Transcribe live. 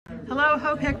Hello,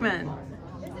 Hope Hickman.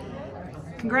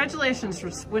 Congratulations for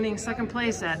winning second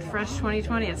place at Fresh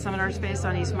 2020 at Summit Artspace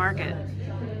on East Market.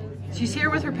 She's here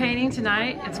with her painting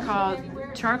tonight. It's called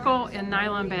Charcoal in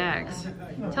Nylon Bags.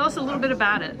 Tell us a little bit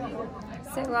about it.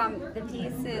 So the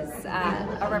piece is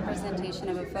a representation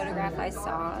of a photograph I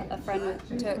saw a friend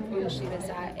took when she was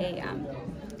at a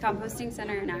composting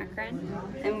center in Akron.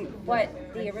 And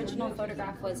what the original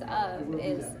photograph was of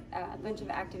is a bunch of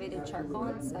activated charcoal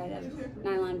inside of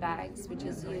nylon bags, which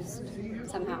is used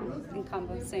somehow in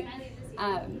composting.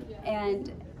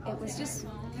 And it was just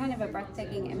kind of a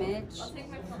breathtaking image,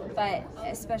 but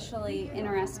especially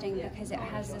interesting because it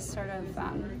has this sort of,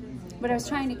 what I was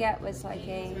trying to get was like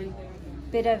a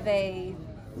bit of a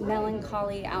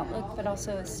melancholy outlook, but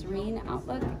also a serene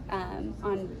outlook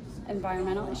on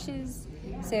environmental issues.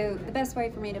 So the best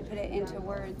way for me to put it into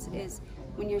words is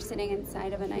when you're sitting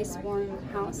inside of a nice warm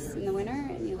house in the winter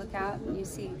and you look out and you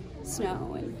see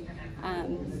snow,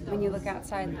 and when you look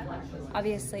outside,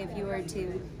 obviously if you were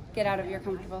to get out of your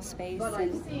comfortable space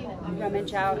and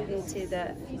rummage out into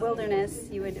the wilderness,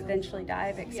 you would eventually die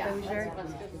of exposure.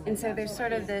 And so there's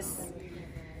sort of this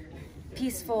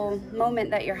peaceful moment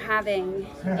that you're having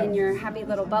in your happy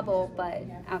little bubble, but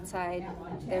outside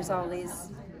there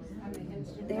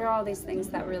are all these things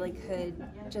that really could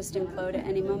just implode at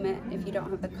any moment if you don't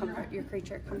have the comfort, your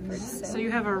creature comforts. So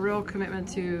you have a real commitment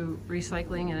to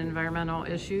recycling and environmental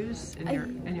issues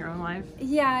in your own life?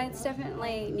 Yeah, it's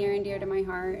definitely near and dear to my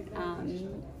heart,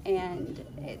 and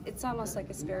it's almost like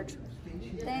a spiritual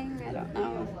thing. I don't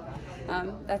know.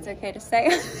 That's okay to say.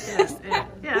 Yes,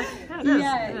 yeah, it is.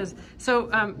 Yeah. It is. So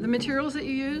the materials that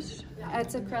you used?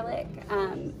 It's acrylic.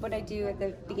 What I do at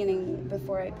the beginning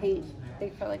before I paint the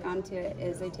acrylic onto it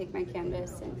is I take my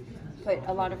canvas and put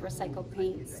a lot of recycled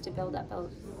paints to build up a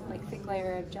thick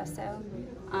layer of gesso,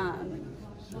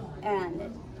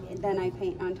 and then I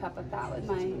paint on top of that with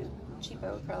my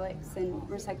cheapo acrylics and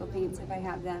recycled paints if I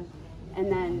have them,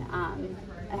 and then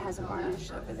it has a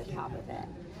varnish over the top of it.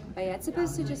 But yeah, it's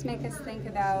supposed to just make us think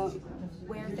about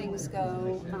where things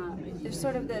go. There's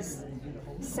sort of this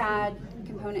sad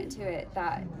component to it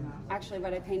that actually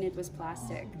what I painted was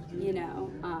plastic, you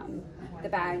know. The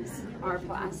bags are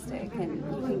plastic and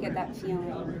you can get that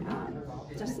feeling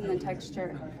just in the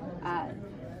texture.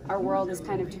 Our world is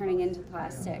kind of turning into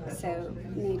plastic, so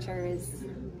nature is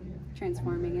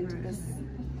transforming into this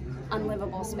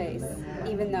unlivable space,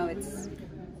 even though it's,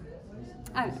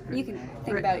 I don't know, you can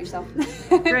think about it yourself.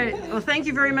 Great. Well, thank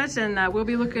you very much, and we'll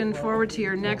be looking forward to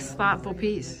your next thoughtful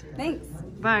piece. Thanks.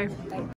 Bye. Bye.